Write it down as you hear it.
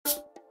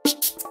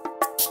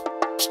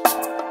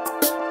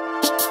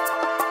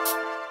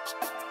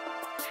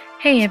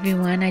Hey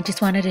everyone, I just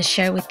wanted to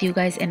share with you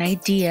guys an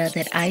idea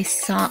that I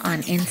saw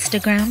on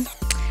Instagram.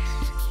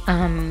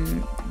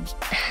 Um,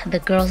 the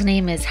girl's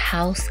name is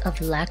House of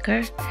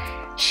Lacquer.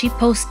 She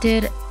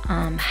posted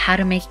how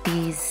to make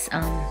these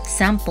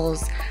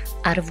samples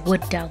out of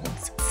wood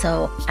dowels.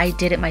 So I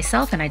did it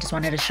myself and I just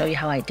wanted to show you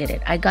how I did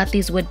it. I got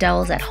these wood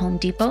dowels at Home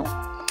Depot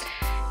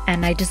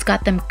and I just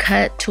got them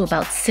cut to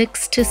about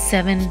 6 inches,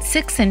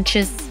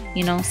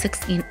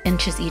 6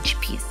 inches each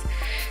piece.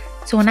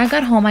 So when I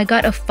got home, I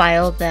got a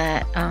file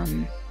that,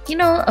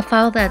 a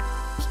file that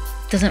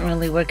doesn't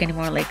really work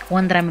anymore, like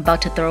one that I'm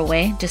about to throw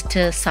away just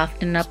to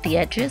soften up the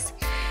edges.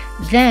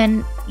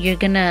 Then you're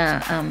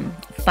gonna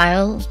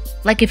file,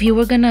 like if you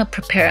were gonna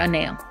prepare a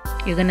nail,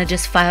 you're gonna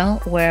just file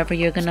wherever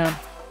you're gonna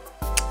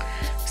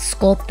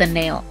sculpt the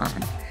nail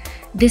on.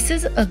 This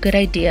is a good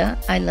idea.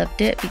 I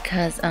loved it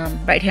because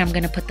right here I'm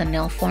gonna put the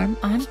nail form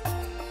on.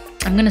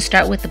 I'm gonna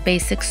start with the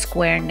basic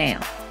square nail,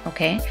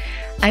 okay?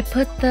 I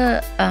put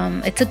the,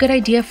 it's a good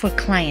idea for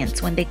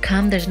clients. When they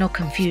come, there's no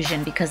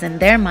confusion because in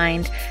their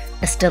mind,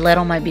 a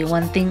stiletto might be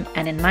one thing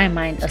and in my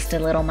mind, a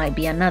stiletto might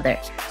be another.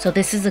 So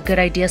this is a good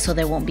idea so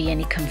there won't be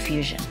any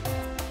confusion.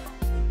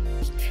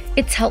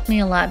 It's helped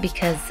me a lot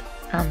because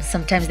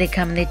sometimes they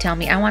come and they tell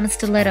me, I want a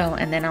stiletto,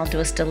 and then I'll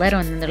do a stiletto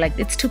and then they're like,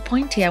 it's too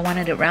pointy, I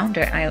wanted it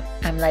rounder.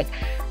 I'm like,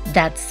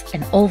 that's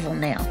an oval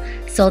nail.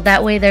 So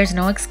that way there's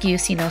no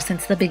excuse,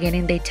 since the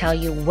beginning they tell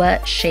you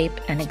what shape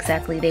and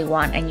exactly they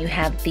want, and you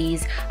have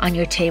these on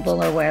your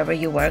table or wherever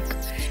you work,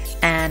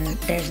 and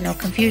there's no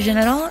confusion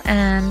at all,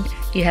 and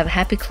you have a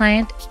happy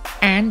client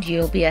and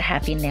you'll be a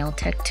happy nail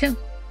tech too.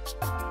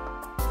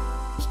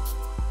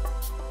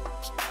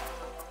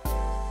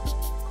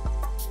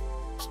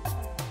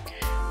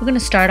 We're going to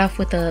start off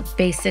with a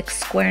basic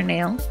square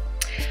nail.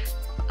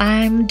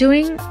 I'm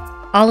doing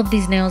all of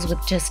these nails with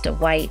just a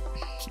white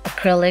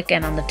acrylic,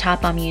 and on the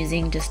top I'm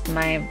using just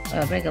my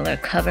regular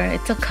cover.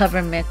 It's a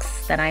cover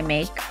mix that I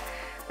make.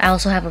 I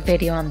also have a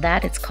video on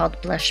that. It's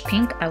called Blush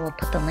Pink. I will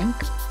put the link.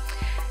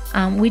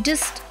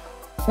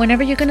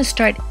 Whenever you're going to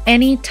start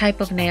any type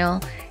of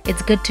nail,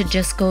 it's good to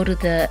just go to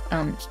the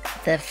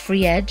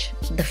free edge.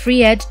 The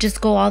free edge,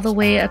 just go all the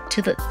way up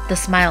to the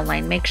smile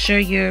line. Make sure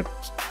you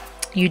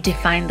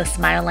define the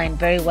smile line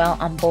very well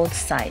on both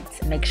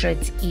sides. Make sure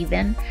it's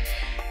even.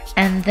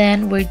 And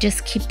then we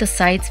just keep the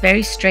sides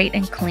very straight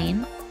and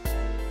clean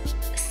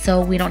so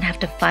we don't have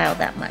to file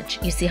that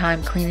much. You see how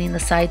I'm cleaning the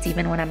sides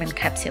even when I'm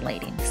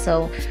encapsulating.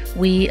 So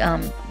we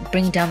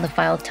bring down the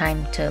file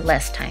time to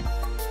less time.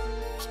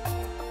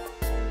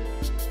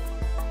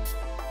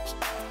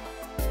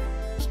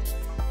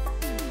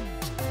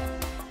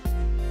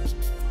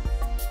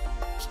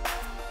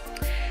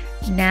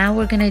 Now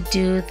we're gonna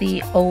do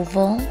the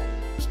oval.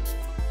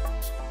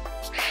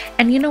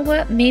 And you know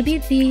what? Maybe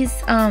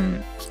these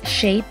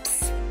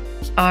shapes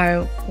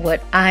are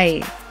what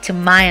to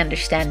my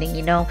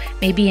understanding,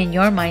 maybe in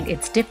your mind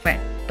it's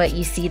different, but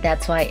you see,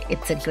 that's why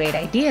it's a great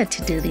idea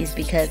to do these,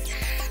 because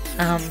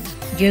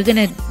you're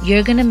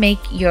gonna make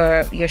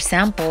your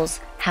samples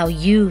how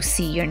you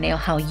see your nail,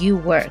 how you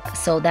work,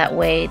 so that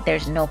way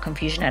there's no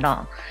confusion at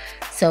all.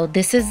 So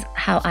this is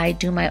how I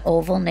do my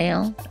oval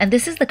nail, and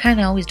this is the kind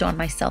I always do on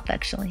myself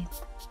actually.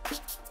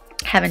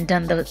 Haven't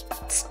done the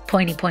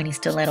pointy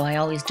stiletto. I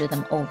always do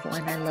them oval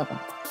and I love them.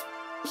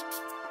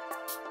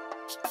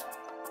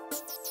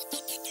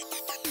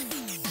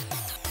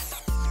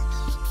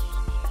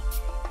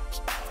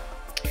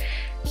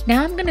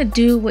 Now I'm gonna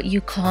do what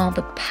you call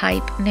the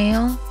pipe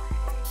nail.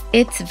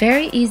 It's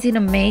very easy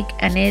to make,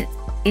 and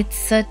it's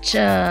such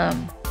a,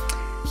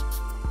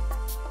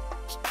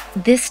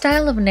 this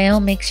style of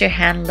nail makes your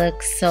hand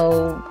look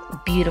so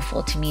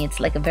beautiful to me. It's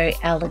like a very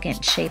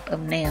elegant shape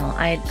of nail.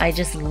 I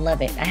just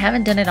love it. I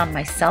haven't done it on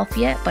myself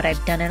yet, but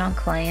I've done it on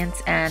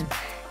clients and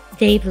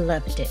they've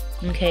loved it.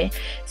 Okay,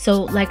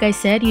 so like I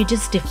said, you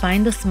just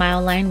define the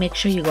smile line. Make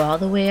sure you go all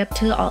the way up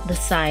to all the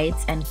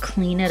sides and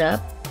clean it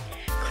up,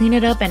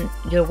 and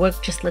your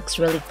work just looks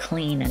really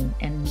clean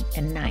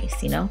and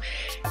nice,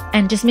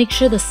 and just make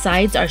sure the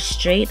sides are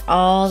straight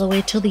all the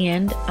way till the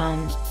end.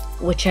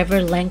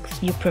 Whichever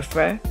length you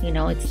prefer,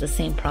 it's the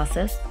same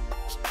process.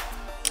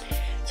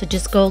 So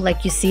just go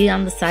like you see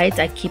on the sides.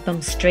 I keep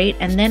them straight,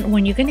 and then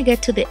when you're gonna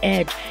get to the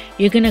edge,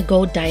 you're gonna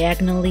go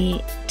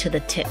diagonally to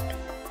the tip.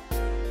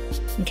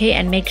 Okay,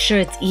 and make sure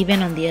it's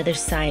even on the other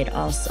side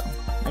also.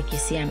 Like you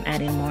see, I'm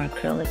adding more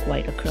acrylic,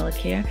 white acrylic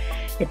here.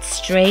 It's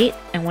straight,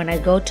 and when I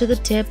go to the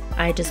tip,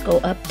 I just go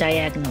up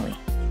diagonally.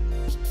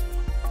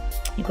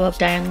 You go up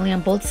diagonally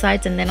on both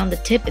sides, and then on the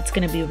tip, it's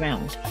gonna be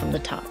round from the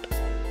top.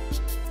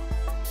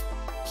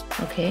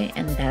 Okay,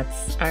 and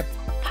that's our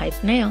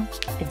pipe nail.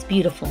 It's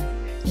beautiful.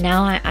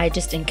 Now I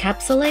just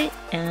encapsulate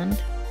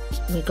and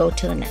we go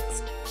to the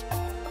next.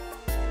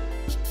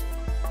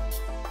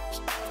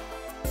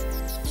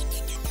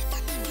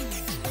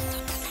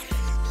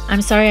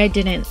 I'm sorry I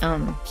didn't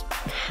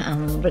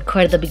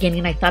record at the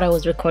beginning. I thought I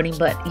was recording,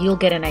 but you'll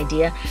get an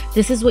idea.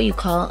 This is what you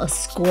call a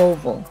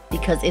squoval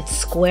because it's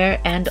square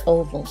and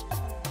oval.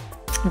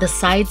 The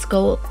sides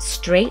go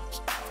straight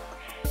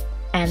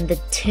and the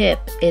tip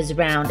is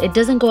round. It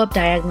doesn't go up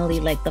diagonally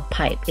like the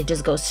pipe. It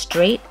just goes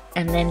straight,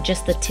 and then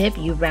just the tip,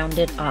 you round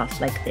it off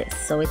like this.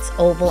 So it's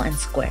oval and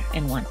square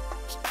in one.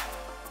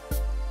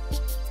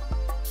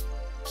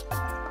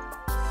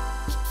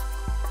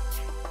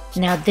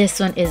 Now this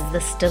one is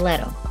the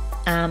stiletto.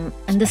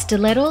 And the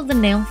stiletto, the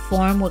nail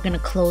form, we're going to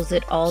close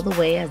it all the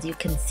way. As you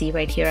can see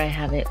right here, I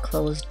have it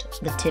closed.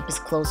 The tip is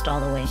closed all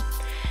the way.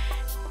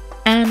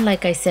 And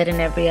like I said, in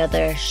every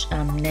other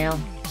nail,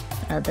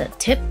 the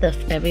tip,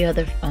 every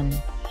other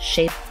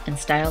shape and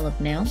style of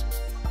nail,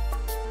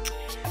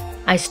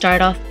 I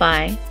start off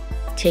by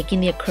taking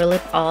the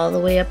acrylic all the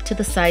way up to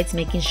the sides,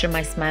 making sure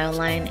my smile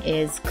line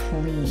is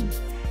clean,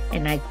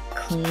 and I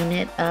clean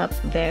it up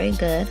very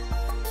good.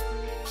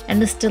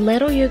 And the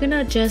stiletto, you're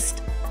gonna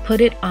just put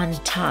it on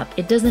top.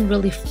 It doesn't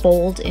really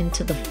fold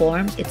into the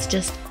form, it's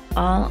just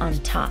all on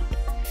top.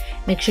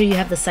 Make sure you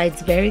have the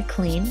sides very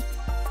clean,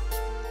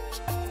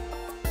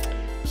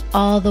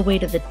 all the way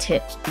to the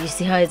tip. You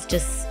see how it's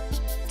just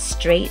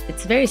straight?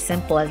 It's very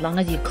simple as long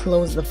as you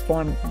close the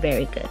form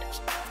very good.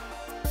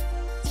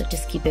 So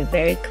just keep it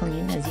very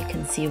clean, as you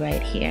can see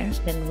right here.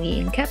 Then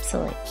we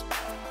encapsulate.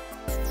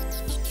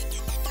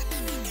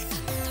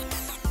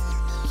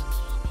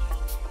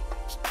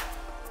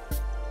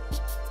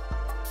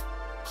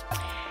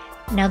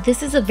 Now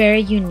this is a very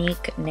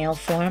unique nail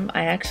form.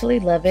 I actually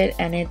love it,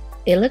 and it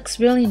looks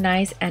really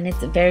nice, and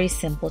it's very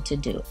simple to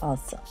do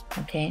also,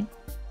 okay?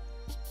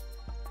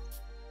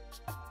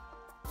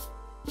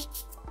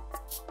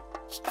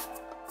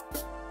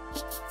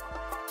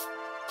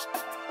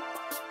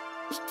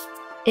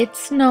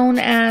 It's known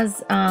as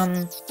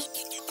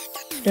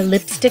the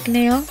lipstick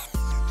nail,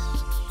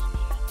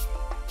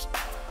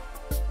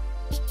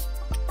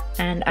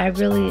 and I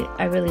really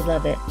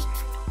love it.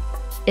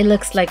 It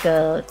looks like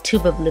a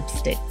tube of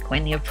lipstick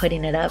when you're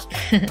putting it up.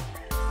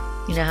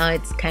 You know how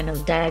it's kind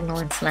of diagonal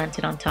and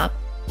slanted on top?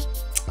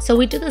 So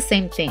we do the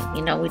same thing,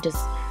 you know, we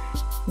just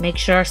make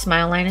sure our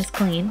smile line is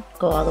clean,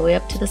 go all the way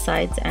up to the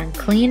sides and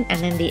clean,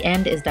 and then the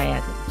end is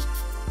diagonal.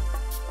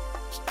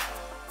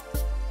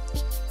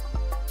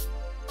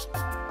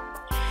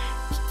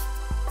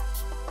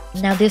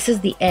 Now this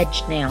is the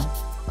edge nail.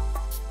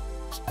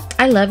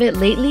 I love it.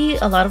 Lately,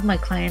 a lot of my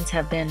clients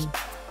have been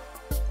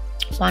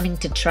wanting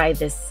to try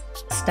this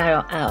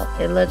style out.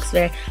 It looks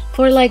very,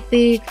 for like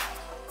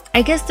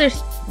I guess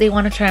they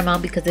want to try them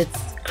out because it's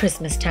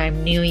Christmas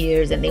time, New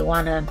Year's, and they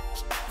wanna,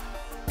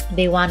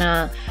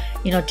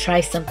 you know, try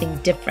something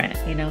different,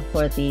 you know,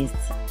 for the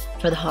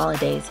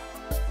holidays.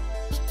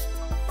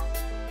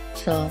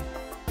 So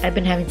I've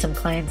been having some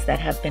clients that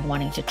have been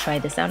wanting to try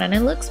this out, and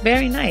it looks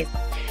very nice.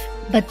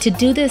 But to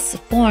do this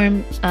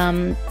form,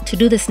 to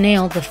do this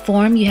nail, the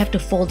form, you have to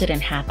fold it in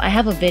half. I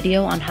have a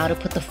video on how to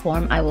put the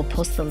form. I will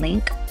post the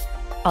link.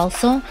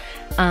 Also,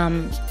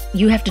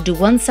 you have to do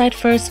one side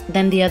first,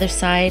 then the other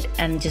side,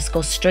 and just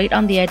go straight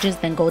on the edges,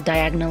 then go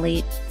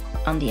diagonally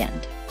on the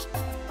end.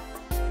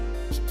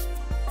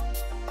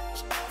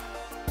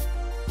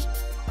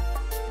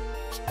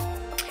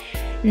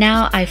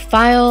 Now I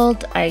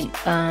filed, I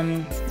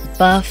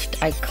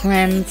buffed, I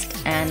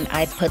cleansed, and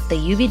I put the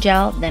UV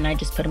gel, then I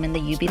just put them in the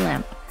UV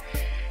lamp.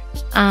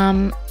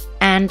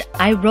 And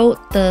I wrote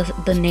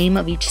the name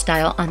of each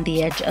style on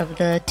the edge of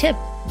the tip.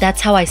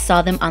 That's how I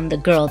saw them on the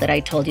girl that I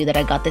told you that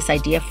I got this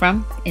idea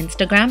from,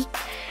 Instagram.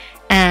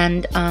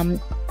 And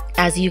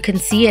as you can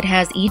see, it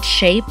has each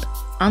shape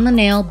on the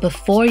nail.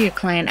 Before your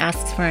client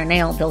asks for a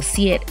nail, they'll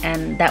see it,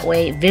 and that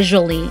way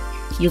visually,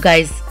 you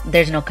guys,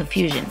 there's no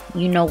confusion.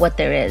 You know what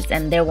there is,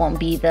 and there won't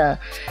be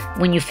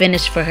when you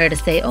finish, for her to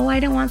say, oh, I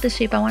didn't want this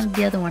shape, I wanted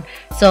the other one.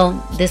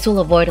 So this will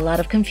avoid a lot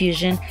of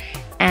confusion,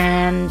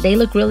 and they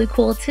look really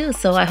cool too.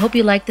 So I hope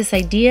you like this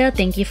idea.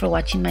 Thank you for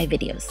watching my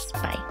videos.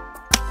 Bye.